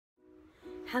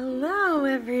Hello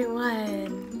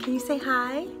everyone. Can you say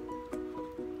hi?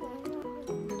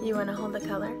 You want to hold the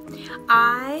color?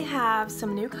 I have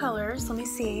some new colors. Let me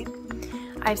see.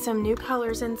 I have some new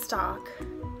colors in stock.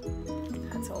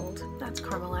 That's old. That's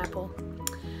caramel apple.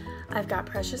 I've got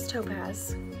precious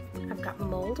topaz. I've got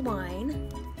mulled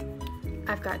wine.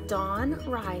 I've got dawn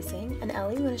rising. And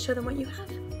Ellie, you want to show them what you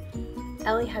have?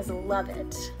 Ellie has Love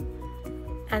It.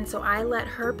 And so I let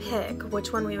her pick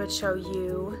which one we would show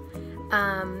you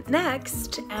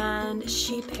next, and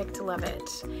she picked Love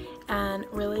It. And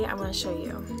really, I want to show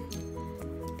you.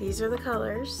 These are the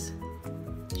colors.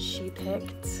 She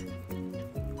picked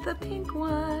the pink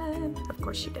one. Of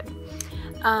course she did.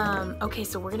 Okay,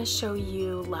 so we're gonna show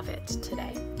you Love It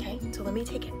today. Okay, so let me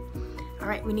take it. All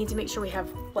right, we need to make sure we have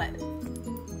what?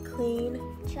 Clean,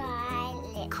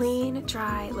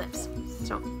 dry lips.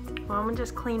 So Mama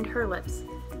just cleaned her lips.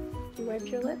 You wiped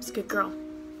your lips? Good girl.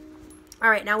 All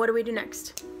right, now what do we do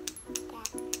next?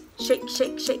 Shake,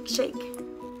 shake, shake, shake.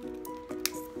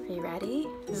 Are you ready?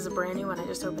 This is a brand new one, I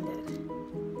just opened it.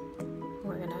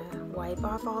 We're gonna wipe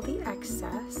off all the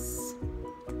excess.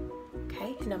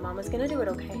 Okay, and now Mama's gonna do it,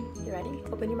 okay? You ready?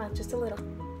 Open your mouth just a little.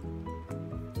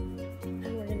 And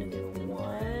we're gonna do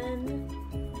one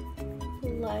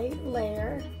light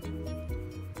layer.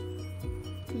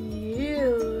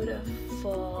 Beautiful.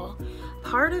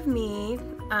 Part of me,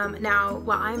 now,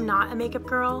 while I'm not a makeup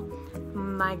girl,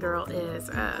 my girl is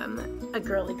a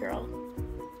girly girl.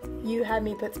 You had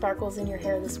me put sparkles in your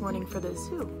hair this morning for the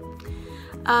zoo.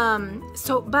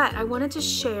 But I wanted to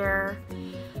share,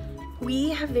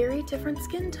 we have very different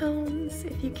skin tones,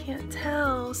 if you can't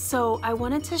tell. So I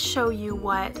wanted to show you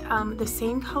what the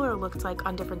same color looked like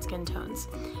on different skin tones.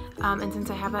 And since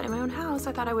I have that in my own house,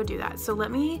 I thought I would do that. So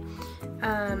let me,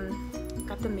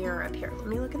 got the mirror up here. Let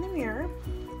me look in the mirror.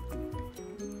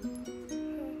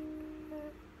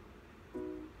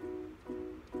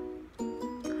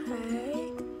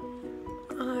 Okay.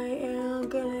 I am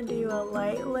gonna do a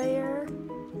light layer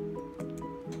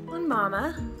on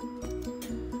Mama.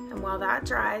 And while that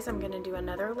dries, I'm gonna do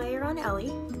another layer on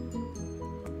Ellie.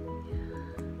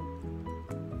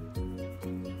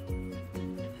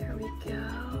 There we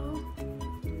go.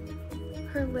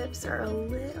 Her lips are a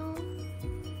little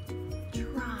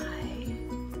dry.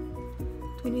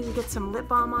 Do we need to get some lip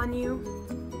balm on you?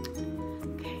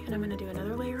 Okay, and I'm gonna do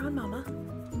another layer on Mama.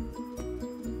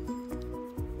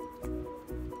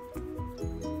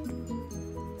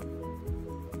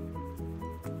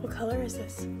 What color is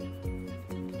this?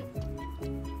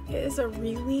 It is a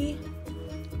really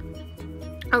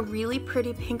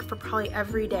pretty pink for probably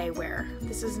everyday wear.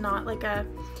 This is not like a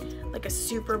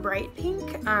super bright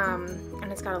pink,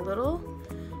 and it's got a little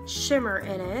shimmer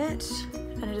in it,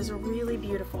 and it is really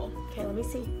beautiful. Okay, let me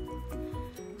see.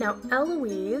 Now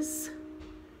Eloise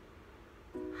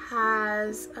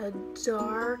has a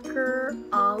darker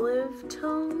olive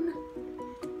tone.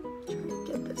 Trying to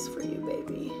get this for you,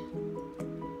 baby.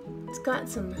 It's got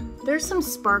there's some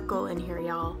sparkle in here,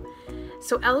 y'all.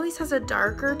 So Eloise has a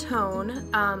darker tone,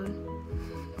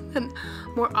 and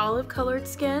more olive colored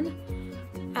skin,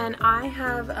 and I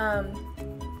have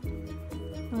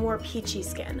more peachy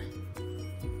skin.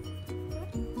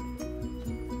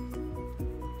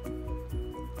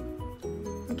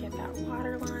 Get that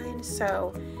waterline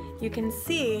so you can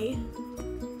see.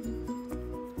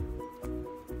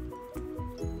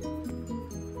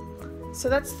 So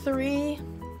that's 3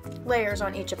 layers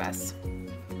on each of us.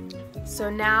 So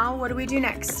now what do we do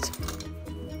next?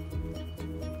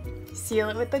 Seal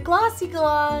it with the glossy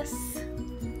gloss.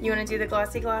 You want to do the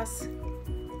glossy gloss?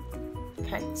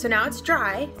 Okay, so now it's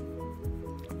dry,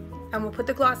 and we'll put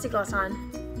the glossy gloss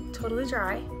on, totally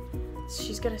dry. So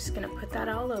she's just gonna put that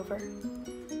all over.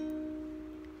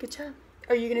 Good job.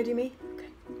 Are you gonna do me? Okay.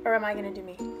 Or am I gonna do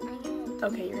me?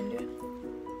 Okay, you're gonna do it.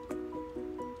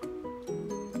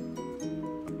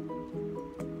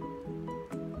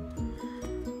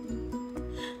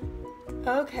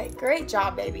 Okay, great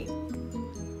job, baby.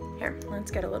 Here,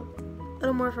 let's get a little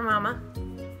more for Mama.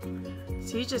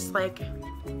 So you just like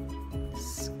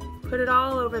put it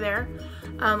all over there.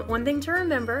 One thing to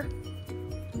remember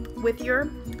with your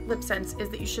LipSense is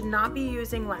that you should not be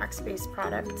using wax-based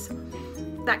products.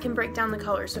 That can break down the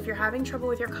color. So if you're having trouble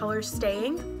with your colors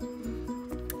staying,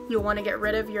 you'll want to get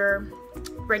rid of your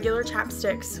regular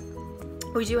chapsticks.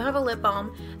 We do have a lip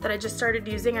balm that I just started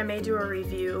using. I may do a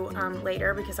review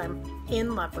later because I'm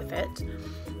in love with it.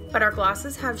 But our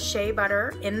glosses have shea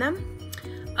butter in them.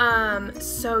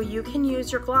 So you can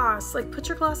use your gloss, like put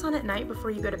your gloss on at night before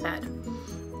you go to bed.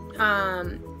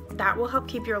 That will help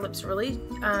keep your lips really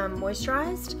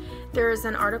moisturized. There's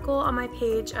an article on my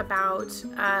page about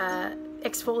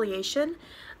exfoliation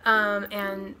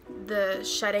and the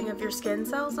shedding of your skin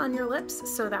cells on your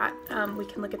lips, so that we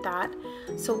can look at that.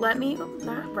 So let me,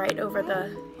 that right over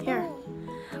the, here.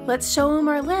 Let's show them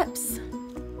our lips.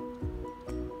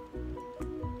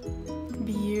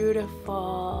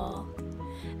 Beautiful.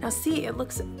 Now see, it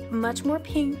looks much more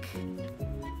pink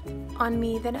on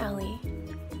me than Ellie.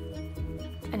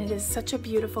 And it is such a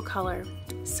beautiful color.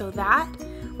 So that,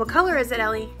 what color is it,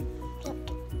 Ellie?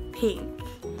 Pink.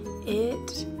 It,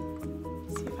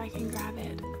 see if I can grab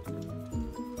it.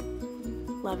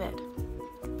 Love it.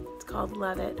 It's called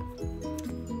Love It.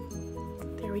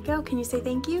 There we go. Can you say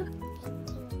thank you?